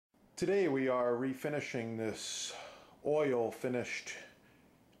Today we are refinishing this oil finished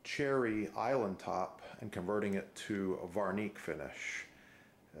cherry island top and converting it to a Varnique finish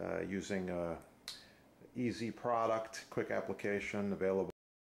using a easy product, quick application available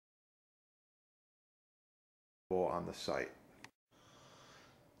on the site.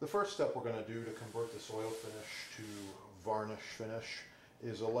 The first step we're going to do to convert this oil finish to varnish finish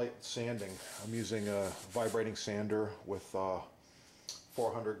is a light sanding. I'm using a vibrating sander with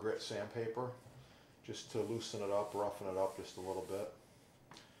 400 grit sandpaper just to loosen it up, roughen it up just a little bit.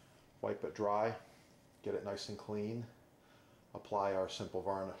 Wipe it dry, get it nice and clean, apply our simple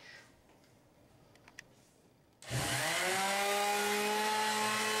varnish.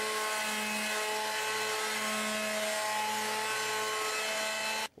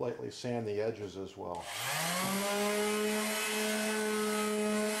 Lightly sand the edges as well.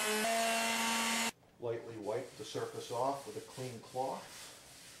 Lightly wipe the surface off with a clean cloth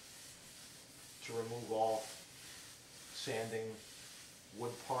to remove all sanding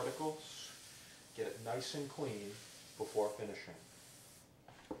wood particles. Get it nice and clean before finishing.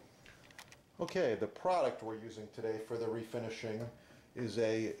 Okay, the product we're using today for the refinishing is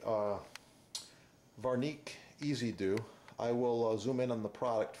a Varnique Easy Do. I will zoom in on the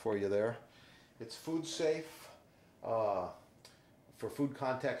product for you there. It's food safe for food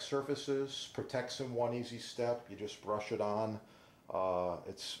contact surfaces, protects in one easy step. You just brush it on.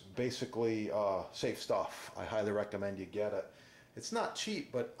 It's basically safe stuff. I highly recommend you get it. It's not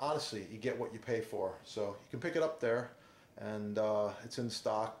cheap, but honestly, you get what you pay for. So you can pick it up there, and it's in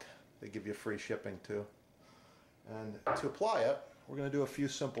stock. They give you free shipping too. And to apply it, we're going to do a few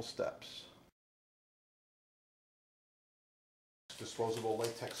simple steps. Disposable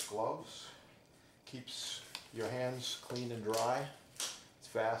latex gloves. Keeps your hands clean and dry. It's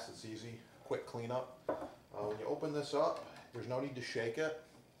fast, it's easy, quick cleanup. When you open this up, there's no need to shake it.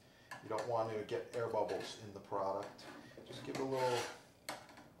 You don't want to get air bubbles in the product. Just give it a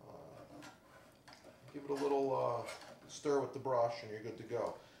little stir with the brush and you're good to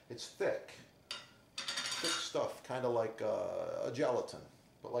go. It's thick stuff, kind of like a gelatin.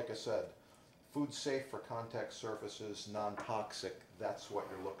 But like I said, food safe for contact surfaces, non-toxic, that's what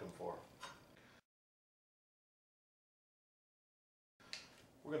you're looking for.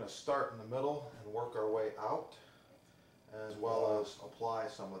 We're going to start in the middle and work our way out, as well as apply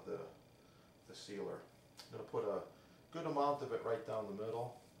some of the sealer. I'm going to put a good amount of it right down the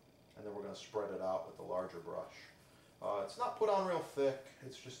middle, and then we're going to spread it out with a larger brush. It's not put on real thick,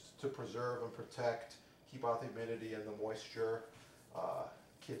 it's just to preserve and protect, keep out the humidity and the moisture.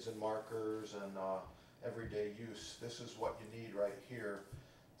 Kids and markers and everyday use. This is what you need right here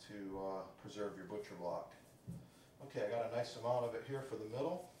to preserve your butcher block. Okay, I got a nice amount of it here for the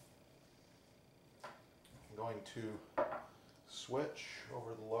middle. I'm going to switch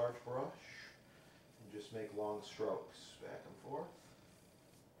over the large brush and just make long strokes back and forth.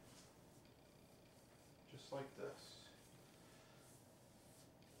 Just like this.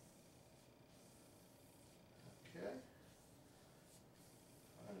 Okay.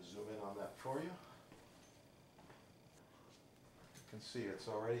 I'm going to zoom in on that for you. You can see it's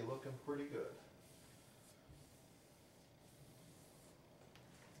already looking pretty good.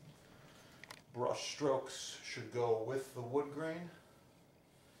 Brush strokes should go with the wood grain.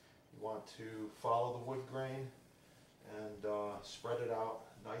 You want to follow the wood grain and spread it out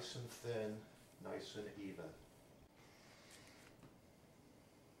nice and thin, nice and even.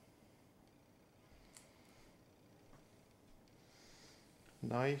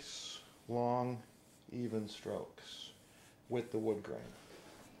 Nice, long, even strokes with the wood grain.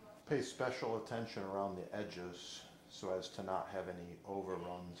 Pay special attention around the edges so as to not have any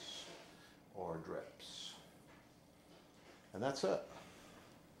overruns or drips. And that's it.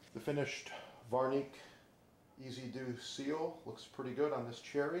 The finished Varnique Easy Do seal looks pretty good on this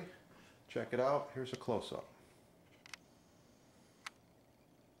cherry. Check it out. Here's a close-up.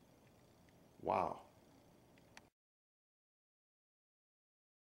 Wow.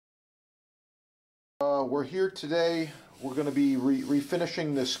 We're here today. We're going to be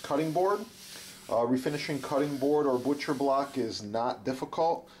refinishing this cutting board. Refinishing cutting board or butcher block is not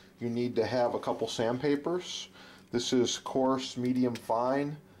difficult. You need to have a couple sandpapers. This is coarse, medium,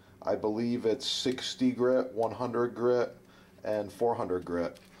 fine. I believe it's 60 grit, 100 grit, and 400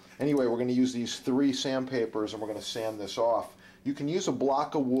 grit. Anyway, we're going to use these 3 sandpapers and we're going to sand this off. You can use a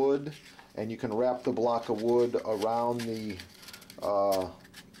block of wood and you can wrap the block of wood around the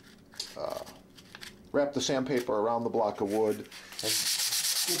wrap the sandpaper around the block of wood and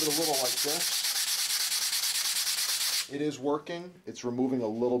give it a little like this. It is working. It's removing a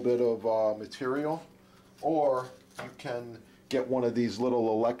little bit of material. Or you can get one of these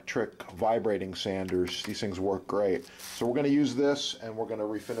little electric vibrating sanders. These things work great. So we're going to use this, and we're going to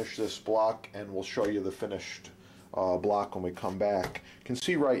refinish this block, and we'll show you the finished block when we come back. You can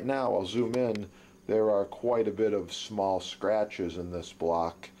see right now, I'll zoom in, there are quite a bit of small scratches in this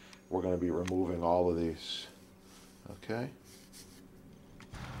block. We're going to be removing all of these. Okay.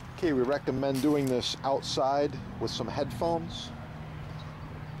 Okay, we recommend doing this outside with some headphones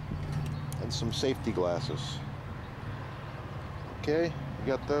and some safety glasses. Okay, you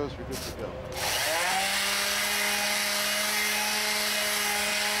got those, you're good to go.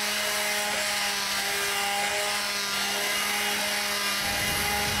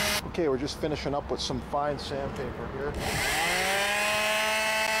 Okay, we're just finishing up with some fine sandpaper here.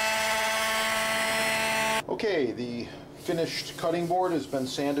 Okay, the finished cutting board has been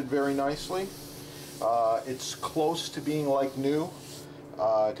sanded very nicely. It's close to being like new.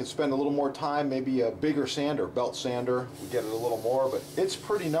 Could spend a little more time, maybe a bigger sander, belt sander, would get it a little more, but it's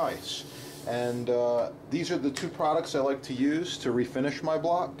pretty nice. And these are the two products I like to use to refinish my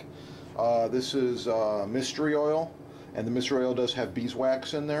block. This is mystery oil, and the mystery oil does have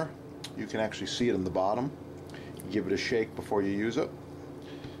beeswax in there. You can actually see it in the bottom. You give it a shake before you use it.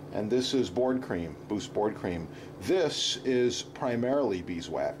 And this is board cream, Boost board cream. This is primarily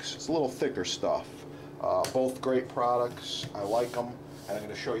beeswax. It's a little thicker stuff. Both great products. I like them. And I'm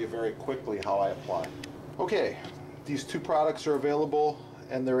going to show you very quickly how I apply. Okay, these two products are available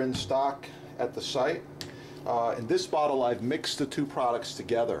and they're in stock at the site. In this bottle I've mixed the two products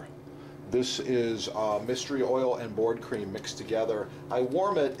together. This is mystery oil and board cream mixed together. I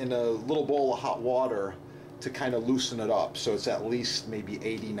warm it in a little bowl of hot water to kind of loosen it up, so it's at least maybe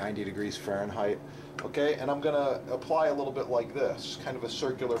 80-90 degrees Fahrenheit. Okay, and I'm going to apply a little bit like this, kind of a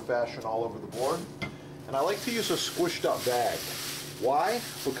circular fashion all over the board. And I like to use a squished up bag. Why?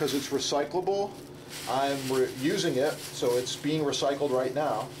 Because it's recyclable. I'm using it, so it's being recycled right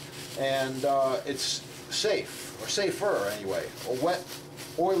now, and it's safe, or safer anyway. Wet,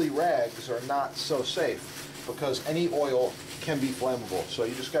 oily rags are not so safe because any oil can be flammable, so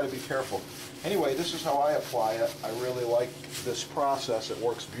you just got to be careful. Anyway, this is how I apply it. I really like this process. It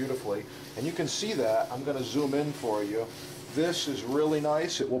works beautifully, and you can see that. I'm going to zoom in for you. This is really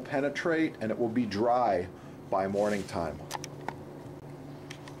nice. It will penetrate, and it will be dry by morning time.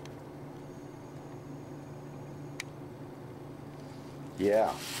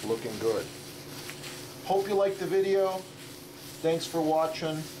 Yeah, looking good. Hope you liked the video. Thanks for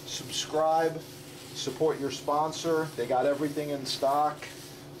watching. Subscribe. Support your sponsor. They got everything in stock.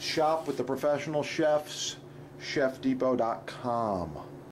 Shop with the professional chefs. ChefDepot.com.